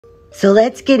So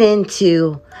let's get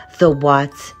into the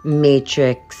Watts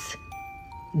Matrix,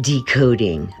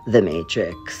 Decoding the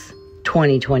Matrix.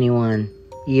 2021,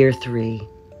 year 3.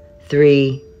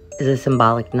 3 is a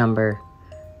symbolic number.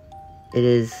 It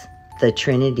is the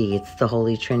Trinity. It's the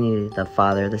Holy Trinity, the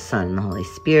Father, the Son, and the Holy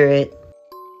Spirit.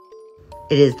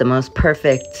 It is the most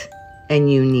perfect and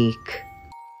unique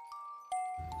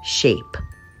shape.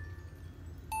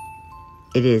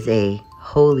 It is a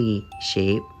holy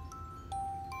shape.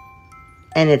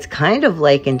 And it's kind of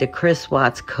likened to Chris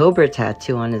Watts' cobra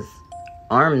tattoo on his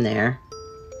arm there.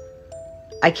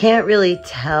 I can't really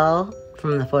tell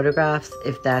from the photographs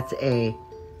if that's a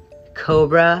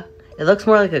cobra. It looks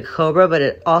more like a cobra, but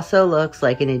it also looks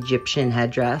like an Egyptian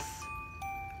headdress,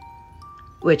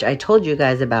 which I told you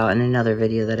guys about in another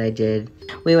video that I did.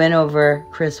 We went over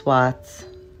Chris Watts'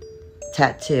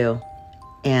 tattoo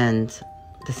and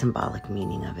the symbolic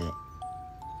meaning of it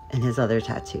and his other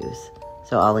tattoos.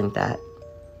 So I'll link that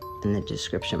in the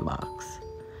description box.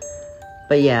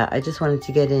 But yeah, I just wanted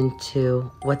to get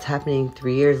into what's happening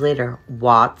 3 years later.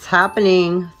 What's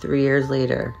happening 3 years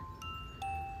later?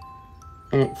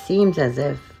 And it seems as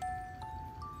if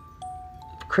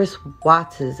Chris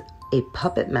Watts is a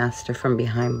puppet master from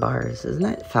behind bars. Isn't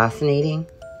that fascinating?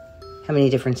 How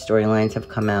many different storylines have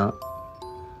come out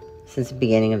since the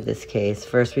beginning of this case.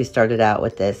 First, we started out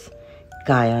with this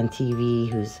guy on TV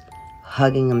who's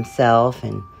hugging himself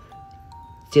and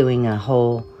doing a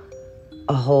whole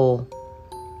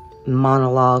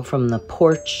monologue from the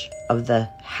porch of the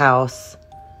house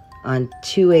on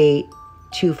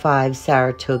 2825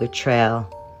 Saratoga Trail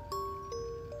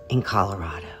in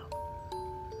Colorado.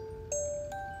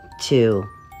 To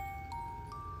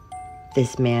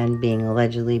this man being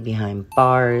allegedly behind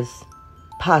bars,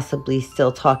 possibly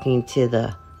still talking to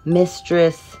the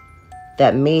mistress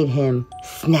that made him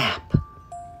snap.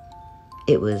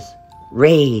 It was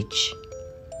rage.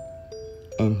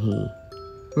 And he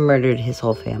murdered his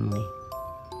whole family.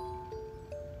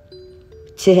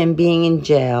 To him being in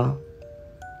jail,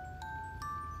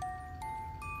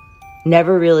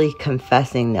 never really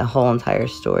confessing the whole entire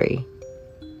story.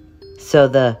 So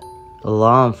the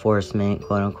law enforcement,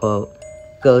 quote unquote,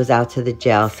 goes out to the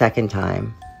jail second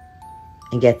time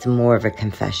and gets more of a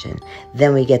confession.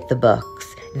 Then we get the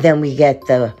books. Then we get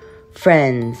the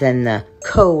friends and the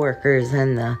co-workers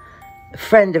and the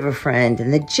friend of a friend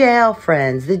and the jail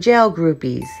friends, the jail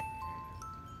groupies.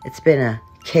 It's been a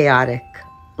chaotic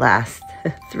last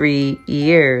 3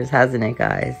 years, hasn't it,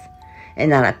 guys? And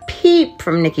not a peep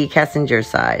from Nikki Kessinger's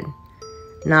side.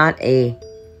 Not a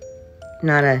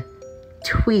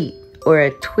tweet or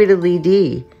a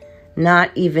twiddly-dee.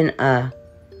 Not even a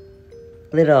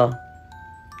little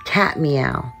cat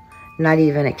meow. Not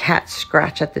even a cat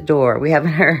scratch at the door. We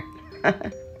haven't heard.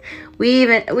 We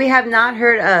have not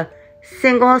heard a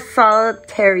single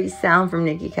solitary sound from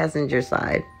Nikki Kessinger's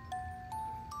side.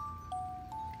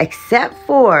 Except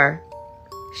for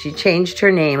she changed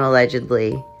her name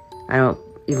allegedly. I don't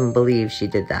even believe she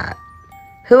did that.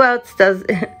 Who else does?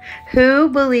 Who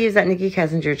believes that Nikki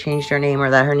Kessinger changed her name or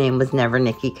that her name was never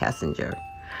Nikki Kessinger?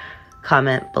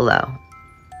 Comment below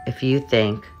if you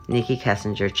think Nikki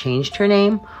Kessinger changed her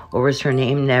name or was her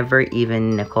name never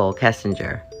even Nicole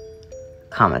Kessinger.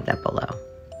 Comment that below.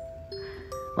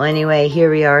 Well, anyway, here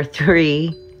we are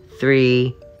 3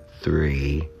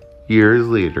 years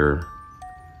later.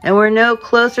 And we're no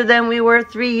closer than we were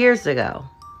 3 years ago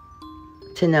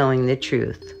to knowing the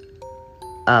truth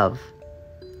of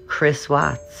Chris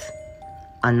Watts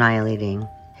annihilating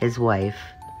his wife,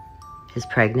 his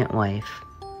pregnant wife,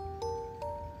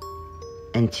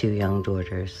 and 2 young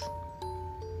daughters.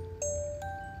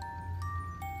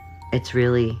 It's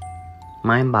really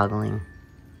mind-boggling.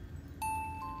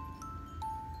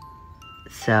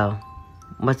 So,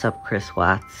 what's up, Chris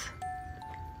Watts?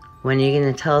 When are you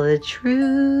going to tell the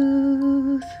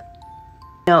truth?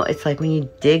 You know, it's like when you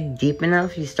dig deep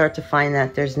enough, you start to find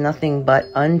that there's nothing but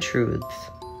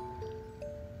untruths.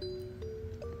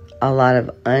 A lot of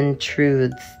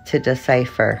untruths to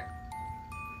decipher.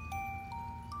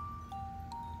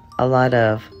 A lot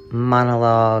of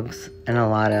monologues and a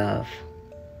lot of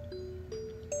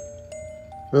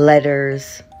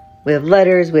letters. We have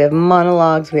letters, we have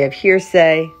monologues, we have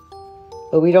hearsay,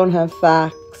 but we don't have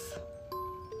facts.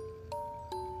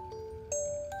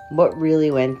 What really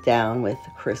went down with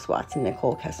Chris Watts and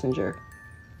Nicole Kessinger?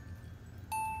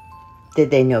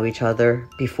 Did they know each other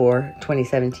before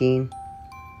 2017?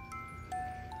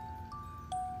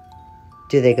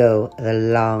 Do they go the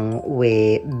long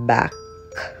way back?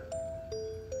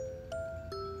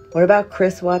 What about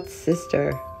Chris Watts'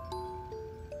 sister,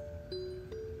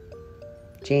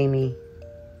 Jamie?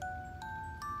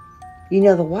 You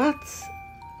know, the Watts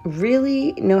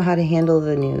really know how to handle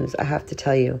the news, I have to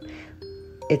tell you.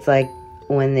 It's like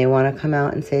when they want to come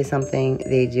out and say something,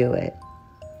 they do it.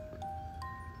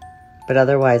 But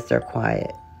otherwise, they're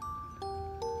quiet.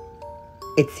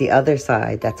 It's the other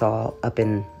side that's all up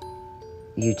in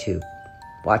YouTube,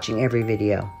 watching every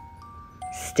video,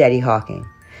 steady hawking.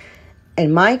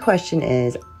 And my question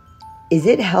is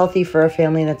it healthy for a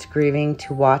family that's grieving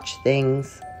to watch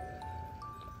things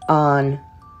on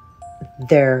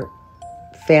their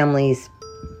families?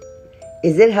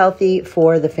 Is it healthy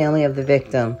for the family of the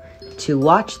victim to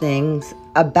watch things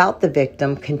about the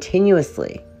victim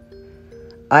continuously?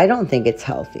 I don't think it's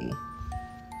healthy.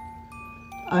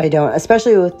 I don't,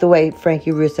 especially with the way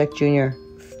Frankie Rusek Jr.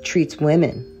 treats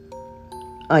women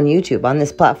on YouTube, on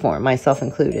this platform, myself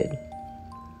included.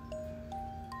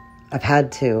 I've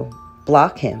had to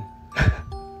block him.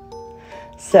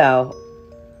 So,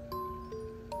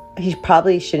 he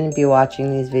probably shouldn't be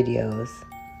watching these videos.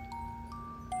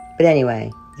 But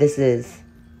anyway, this is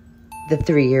the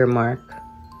 3-year mark.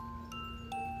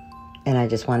 And I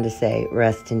just wanted to say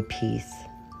rest in peace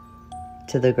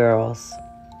to the girls.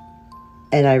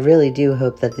 And I really do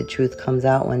hope that the truth comes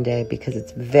out one day, because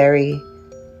it's very,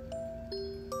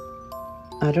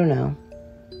 I don't know.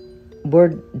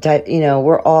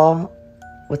 We're all,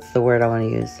 what's the word I want to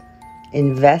use?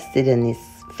 Invested in this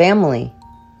family.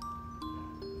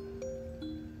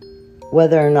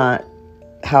 Whether or not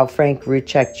how Frank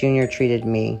Rusek Jr. treated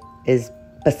me is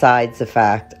besides the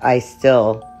fact. I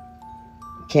still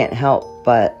can't help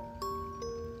but,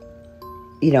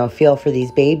 feel for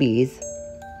these babies,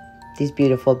 these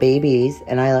beautiful babies.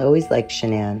 And I always liked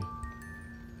Shanann.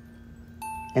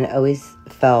 And I always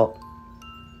felt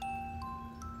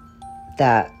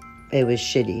that it was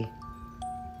shitty,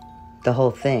 the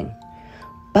whole thing.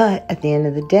 But at the end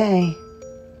of the day,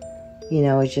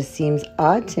 it just seems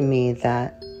odd to me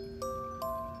that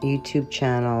YouTube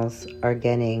channels are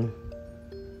getting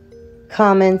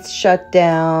comments shut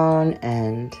down,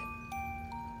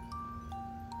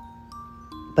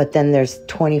 but then there's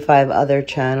 25 other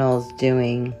channels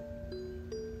doing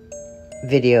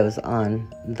videos on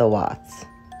the Watts.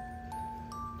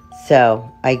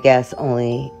 So I guess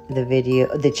only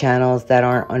the channels that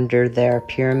aren't under their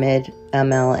pyramid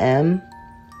MLM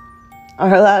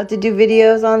are allowed to do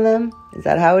videos on them. Is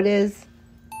that how it is?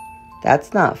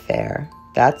 That's not fair.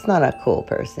 That's not a cool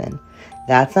person.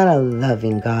 That's not a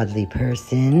loving, godly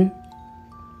person.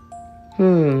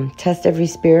 Test every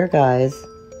spirit, guys.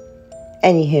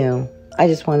 Anywho, I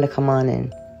just wanted to come on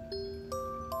and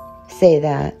say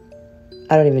that.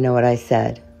 I don't even know what I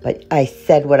said, but I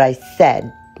said what I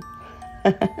said.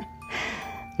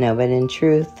 No, but in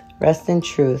truth, rest in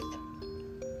truth.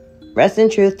 Rest in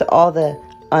truth to all the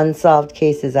unsolved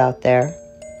cases out there.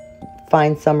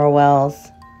 Find Summer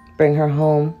Wells. Bring her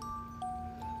home.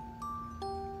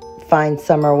 Find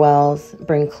Summer Wells.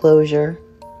 Bring closure.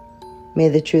 May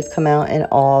the truth come out in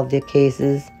all the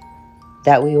cases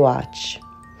that we watch.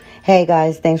 Hey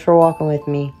guys, thanks for walking with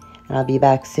me. And I'll be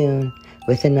back soon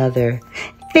with another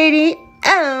video.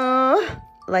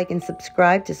 Like and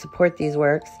subscribe to support these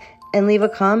works. And leave a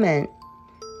comment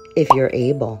if you're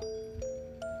able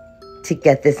to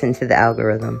get this into the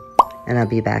algorithm. And I'll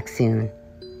be back soon.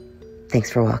 Thanks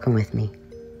for walking with me.